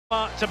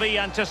To be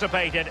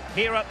anticipated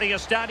here at the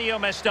Estadio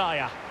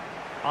Mestalla.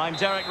 I'm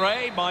Derek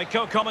Ray, my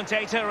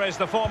co-commentator is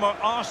the former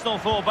Arsenal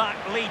fullback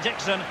Lee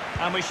Dixon,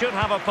 and we should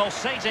have a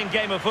pulsating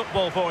game of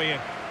football for you.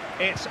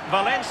 It's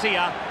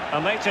Valencia,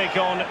 and they take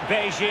on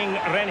Beijing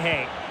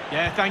Renhe.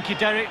 Yeah, thank you,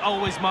 Derek.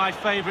 Always my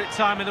favourite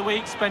time of the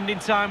week, spending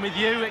time with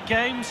you at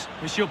games.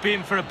 We should be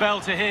in for a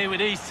belter here with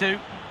these two.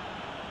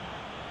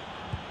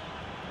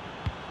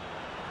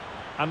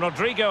 And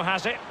Rodrigo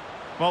has it.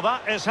 Well,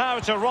 that is how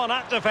to run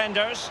at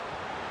defenders.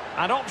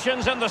 And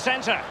options in the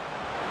centre.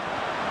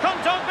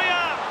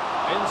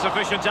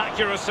 Insufficient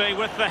accuracy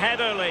with the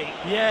header, Lee.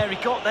 Yeah, he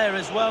got there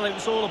as well. It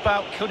was all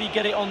about could he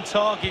get it on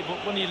target,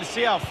 but when you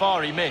see how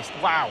far he missed,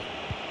 wow.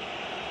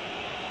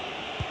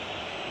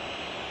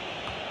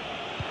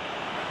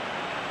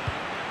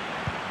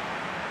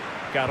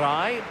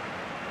 Garay.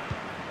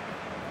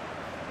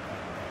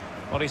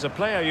 Well, he's a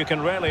player you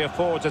can rarely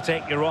afford to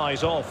take your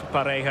eyes off,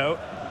 Parejo.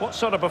 What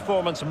sort of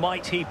performance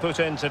might he put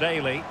in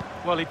today, Lee?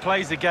 Well, he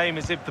plays the game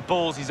as if the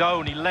ball's his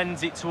own. He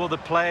lends it to other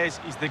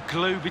players. He's the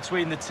glue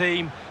between the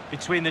team,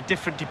 between the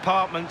different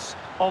departments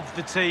of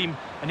the team,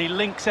 and he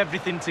links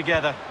everything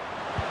together.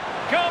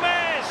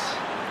 Gomez!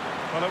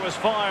 Well, it was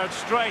fired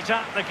straight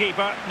at the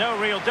keeper. No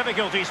real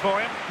difficulties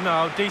for him.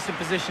 No, decent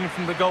positioning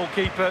from the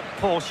goalkeeper.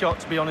 Poor shot,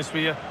 to be honest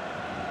with you.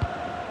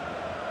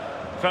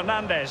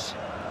 Fernández.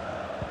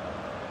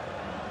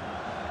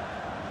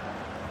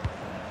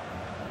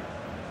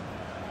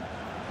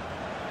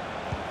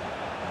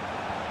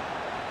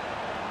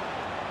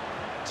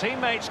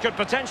 Teammates could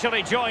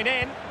potentially join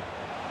in.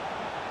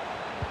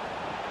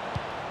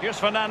 Here's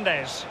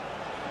Fernández.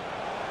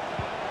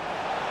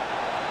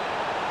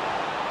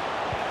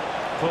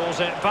 Pulls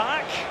it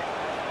back.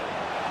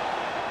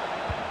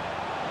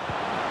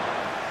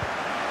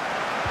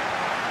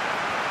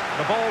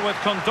 The ball with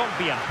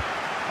Kondogbia.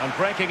 And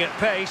breaking at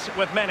pace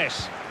with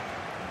menace.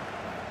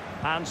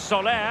 And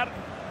Soler.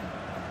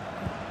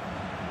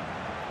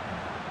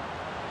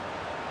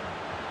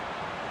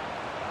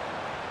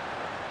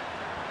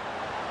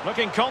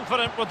 Looking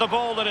confident with the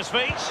ball at his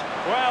feet.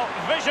 Well,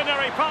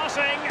 visionary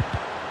passing.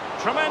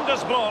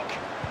 Tremendous block.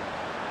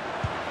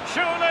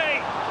 Surely.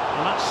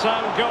 And that's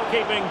sound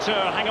goalkeeping to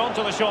hang on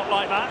to the shot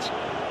like that.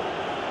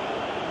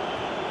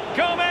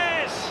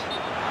 Gomez!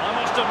 I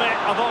must admit,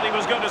 I thought he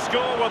was going to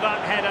score with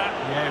that header.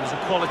 Yeah, it was a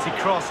quality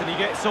cross, and he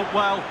gets up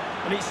well,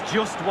 and it's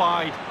just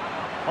wide.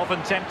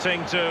 Often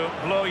tempting to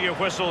blow your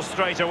whistle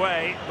straight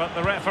away, but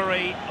the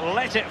referee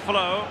let it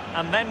flow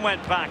and then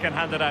went back and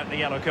handed out the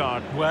yellow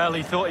card. Well,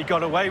 he thought he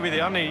got away with it,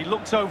 hadn't he? He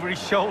looked over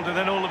his shoulder,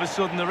 then all of a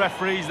sudden the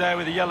referee's there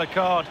with a yellow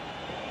card.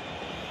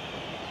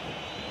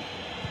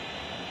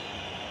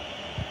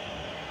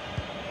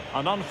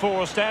 An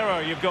unforced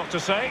error, you've got to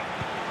say.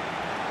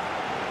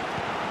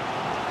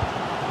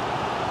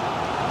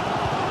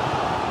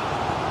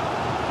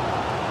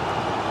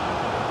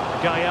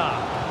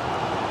 Garay.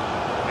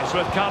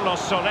 With Carlos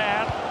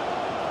Soler.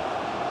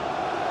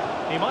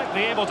 He might be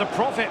able to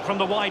profit from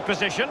the wide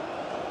position.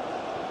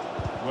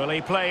 Will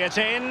he play it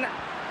in?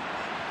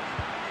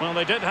 Well,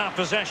 they did have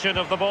possession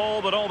of the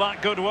ball, but all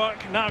that good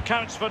work now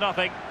counts for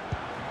nothing.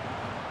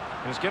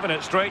 He's given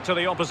it straight to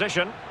the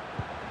opposition.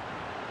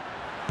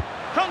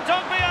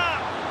 Kondogbia!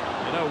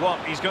 You know what?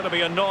 He's going to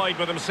be annoyed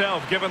with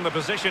himself given the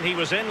position he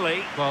was in,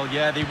 Lee. Well,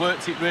 yeah, they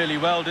worked it really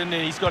well, didn't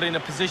he? He's got in a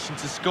position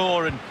to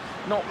score and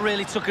not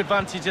really took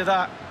advantage of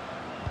that.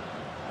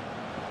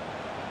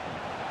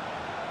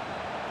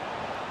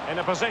 In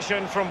a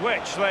position from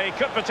which they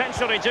could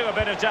potentially do a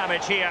bit of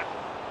damage here.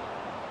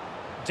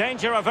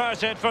 Danger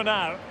averted for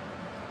now.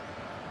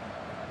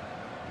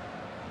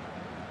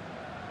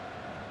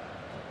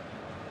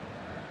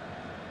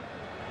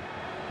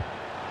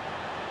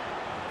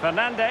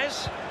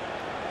 Fernández.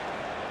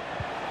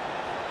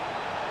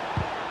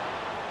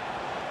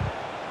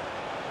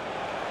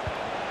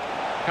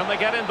 Can they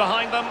get in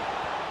behind them?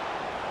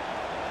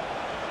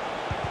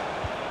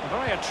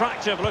 Very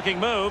attractive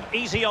looking move,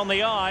 easy on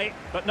the eye,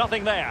 but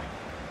nothing there.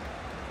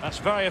 That's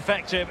very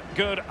effective,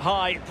 good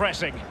high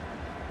pressing.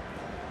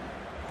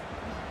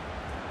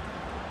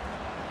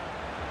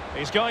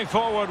 He's going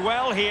forward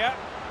well here.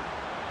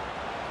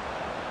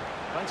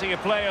 Plenty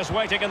of players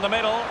waiting in the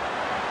middle.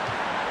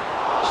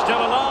 Still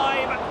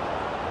alive.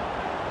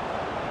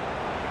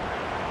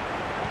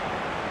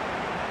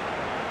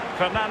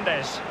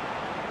 Fernández.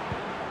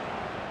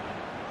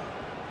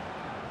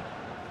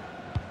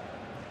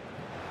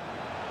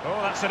 Oh,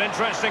 that's an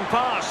interesting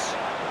pass.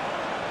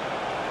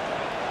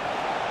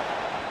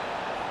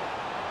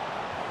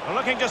 We're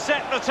looking to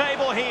set the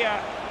table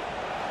here.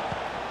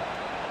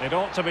 It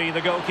ought to be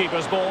the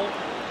goalkeeper's ball.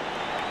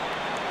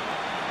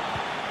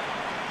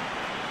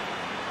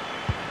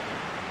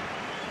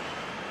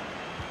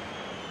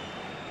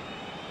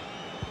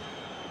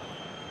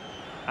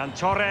 And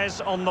Torres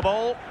on the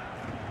ball.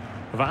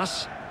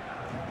 Vas.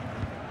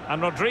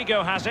 And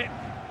Rodrigo has it.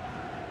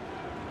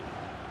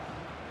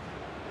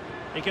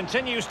 He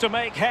continues to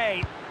make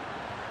hay.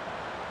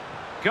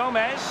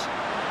 Gomez.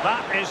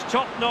 That is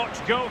top-notch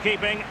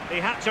goalkeeping. He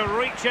had to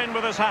reach in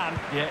with his hand.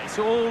 Yeah, it's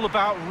all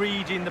about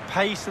reading the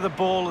pace of the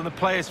ball and the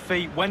player's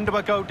feet. When do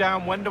I go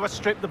down? When do I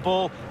strip the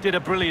ball? Did a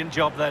brilliant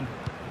job then.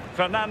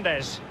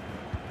 Fernández.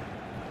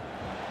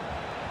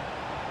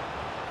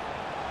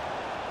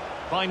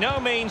 By no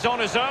means on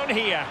his own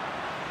here.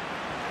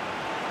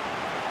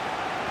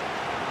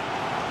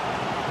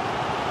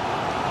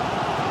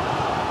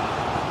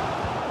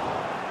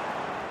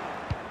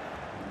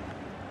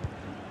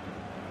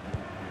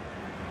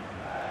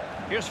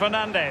 Here's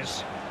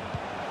Fernández.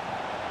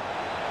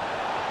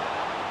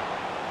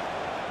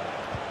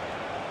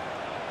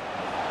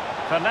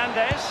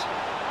 Fernández.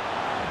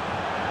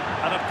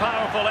 And a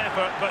powerful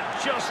effort, but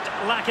just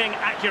lacking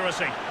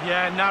accuracy.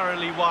 Yeah,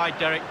 narrowly wide,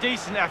 Derek.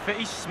 Decent effort.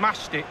 He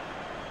smashed it.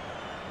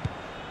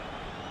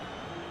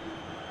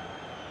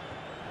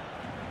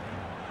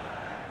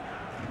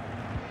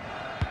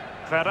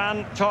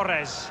 Ferran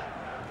Torres.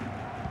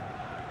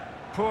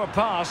 Poor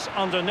pass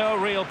under no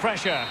real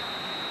pressure.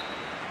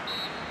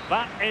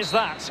 That is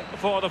that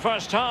for the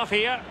first half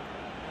here.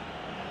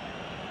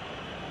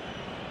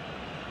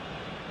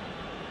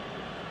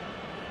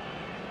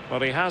 Well,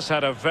 he has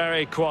had a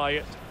very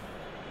quiet...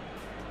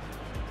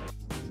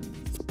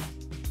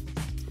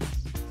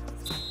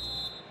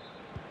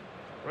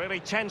 Really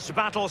tense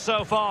battle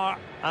so far.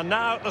 And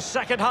now the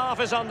second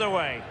half is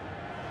underway.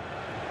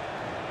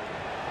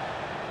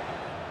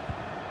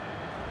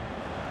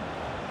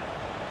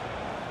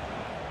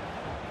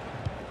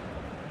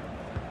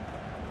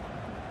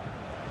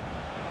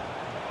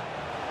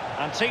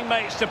 And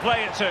teammates to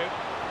play it to.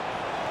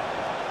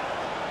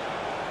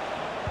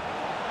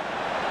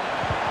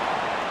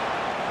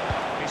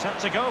 He's had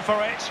to go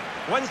for it.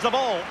 Wins the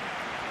ball.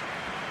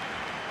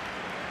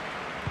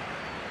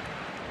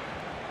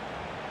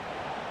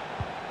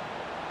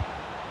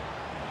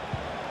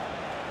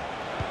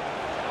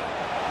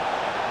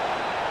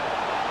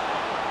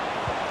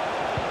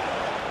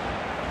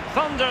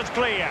 Thundered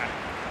clear.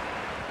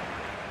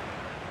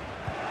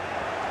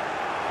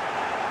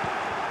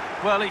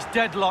 Well, it's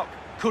deadlock.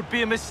 Could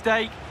be a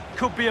mistake,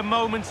 could be a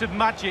moment of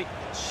magic.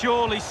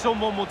 Surely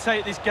someone will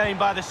take this game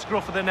by the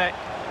scruff of the neck.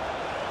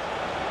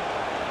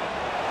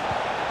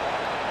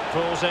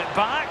 Pulls it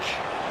back.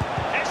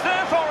 It's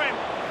there for him.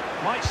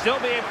 Might still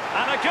be...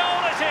 And a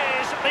goal it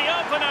is, the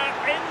opener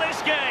in this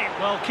game.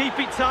 Well, keep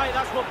it tight,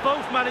 that's what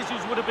both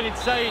managers would have been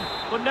saying.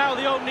 But now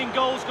the opening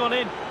goal's gone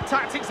in.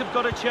 Tactics have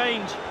got to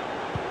change.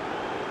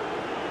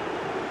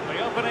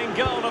 The opening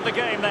goal of the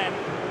game then.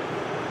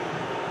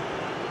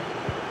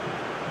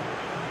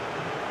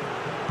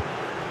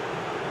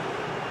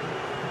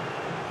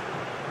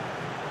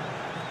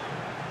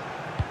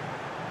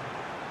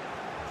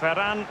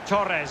 Ferran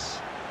Torres.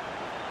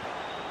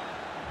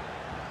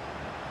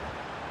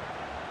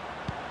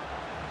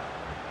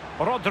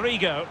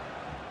 Rodrigo.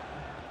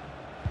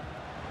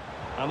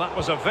 And that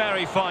was a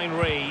very fine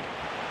read.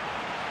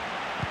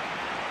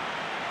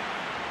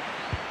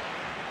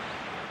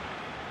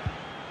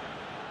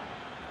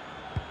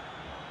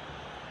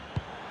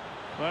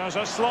 There's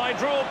a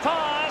slide rule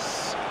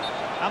pass.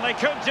 And they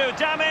could do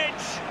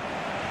damage.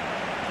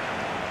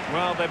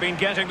 Well, they've been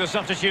getting the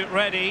substitute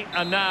ready,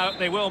 and now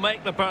they will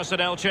make the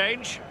personnel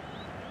change.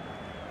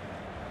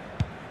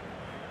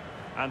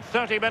 And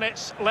 30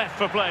 minutes left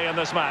for play in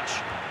this match.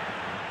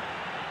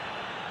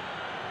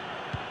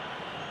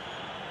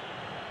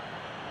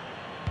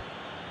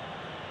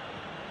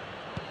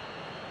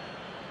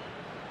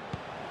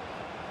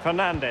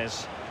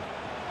 Fernández.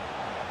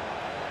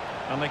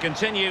 And they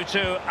continue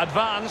to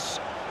advance,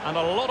 and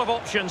a lot of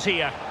options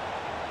here.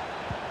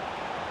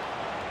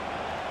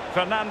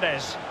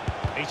 Fernández.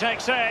 He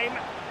takes aim,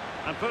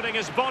 and putting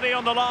his body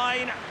on the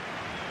line.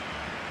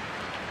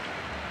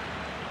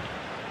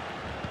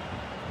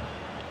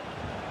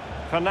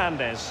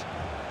 Fernández.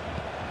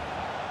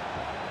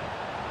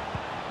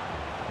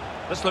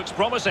 This looks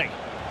promising.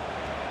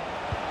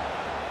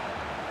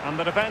 And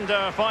the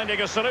defender finding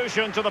a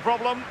solution to the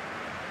problem.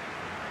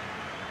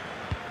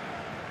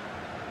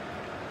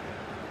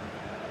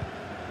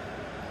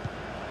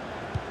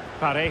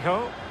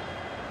 Parejo.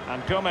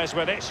 And Gomez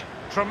with it.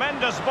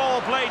 Tremendous ball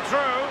played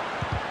through.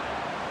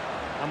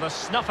 And the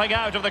snuffing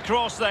out of the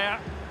cross there.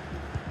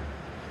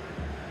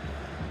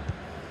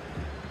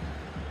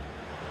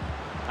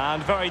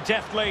 And very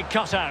deftly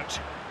cut out.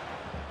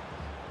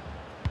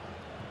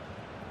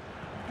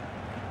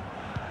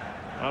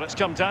 Well, it's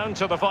come down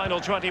to the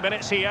final 20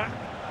 minutes here.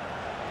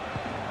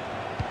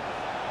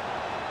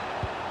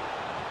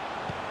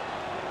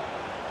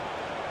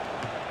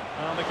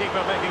 And the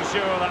keeper making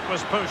sure that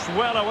was pushed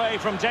well away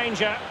from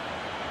danger.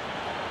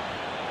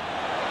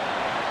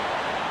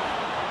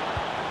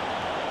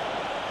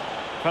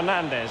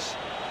 Fernández.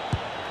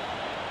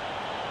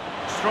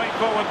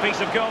 Straightforward piece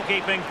of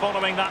goalkeeping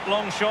following that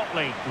long shot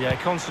lead. Yeah,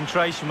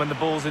 concentration when the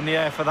ball's in the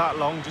air for that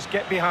long. Just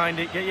get behind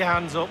it, get your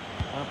hands up.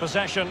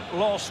 Possession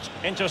lost,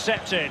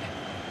 intercepted.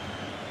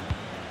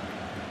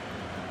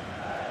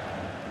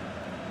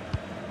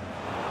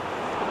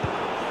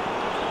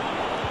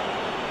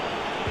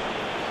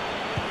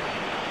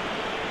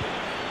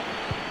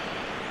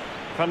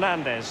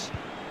 Fernández.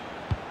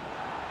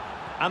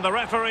 And the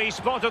referee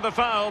spotted the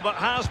foul, but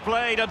has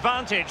played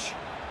advantage.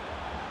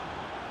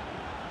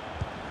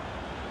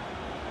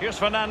 Here's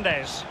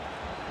Fernández.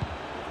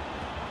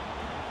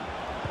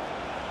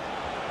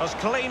 As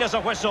clean as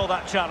a whistle,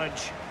 that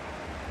challenge.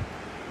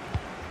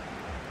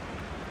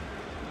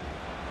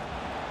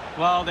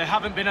 Well, they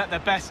haven't been at their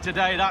best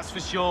today, that's for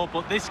sure,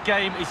 but this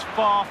game is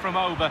far from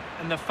over,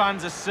 and the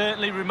fans are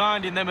certainly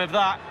reminding them of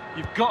that.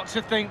 You've got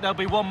to think there'll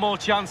be one more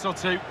chance or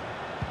two.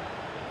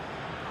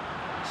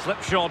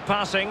 Slipshod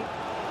passing.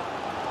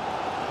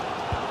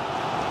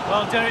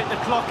 Well, Derek, the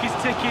clock is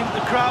ticking.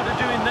 The crowd are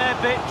doing their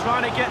bit,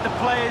 trying to get the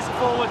players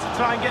forward to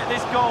try and get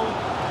this goal.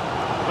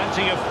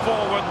 Plenty of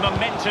forward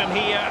momentum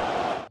here.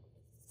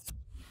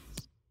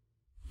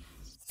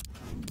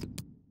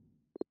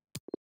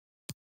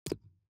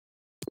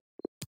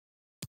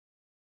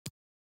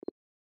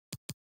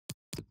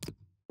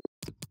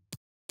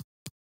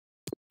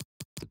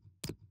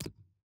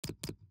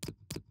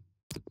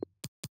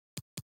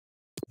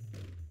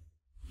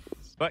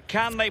 But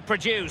can they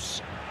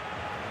produce?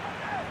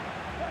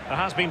 There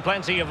has been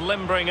plenty of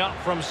limbering up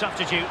from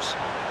substitutes,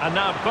 and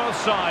now both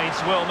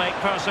sides will make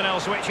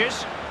personnel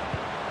switches.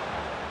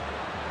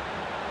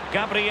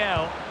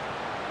 Gabriel.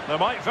 There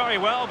might very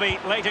well be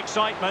late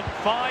excitement.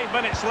 5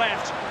 minutes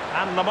left,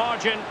 and the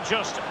margin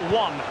just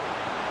 1.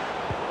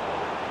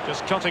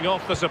 Just cutting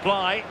off the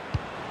supply.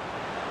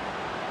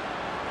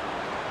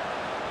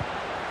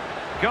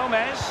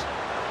 Gomez.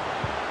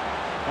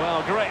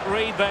 Well, great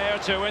read there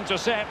to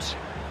intercept.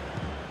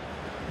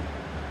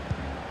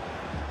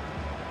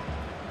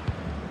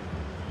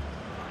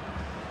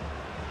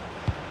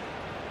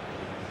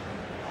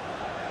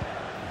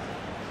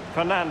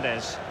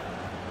 Fernández.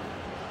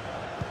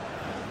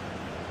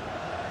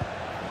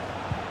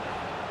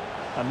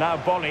 And now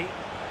Bolly.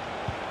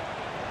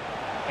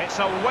 It's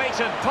a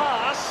weighted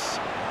pass.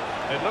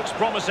 It looks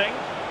promising.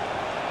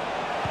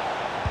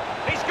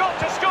 He's got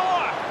to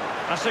score!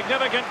 A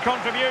significant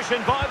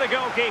contribution by the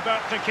goalkeeper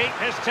to keep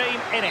his team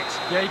in it.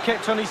 Yeah, he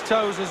kept on his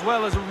toes as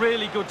well as a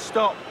really good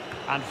stop.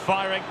 And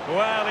firing.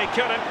 Well, he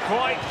couldn't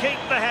quite keep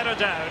the header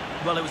down.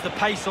 Well, it was the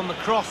pace on the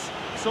cross.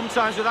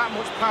 Sometimes with that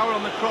much power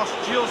on the cross,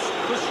 just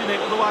cushion it,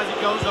 otherwise it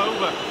goes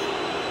over.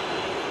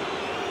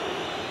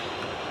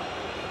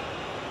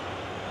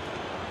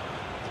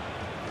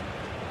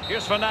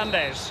 Here's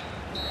Fernández.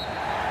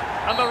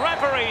 And the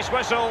referee's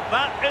whistle,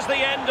 that is the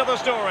end of the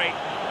story.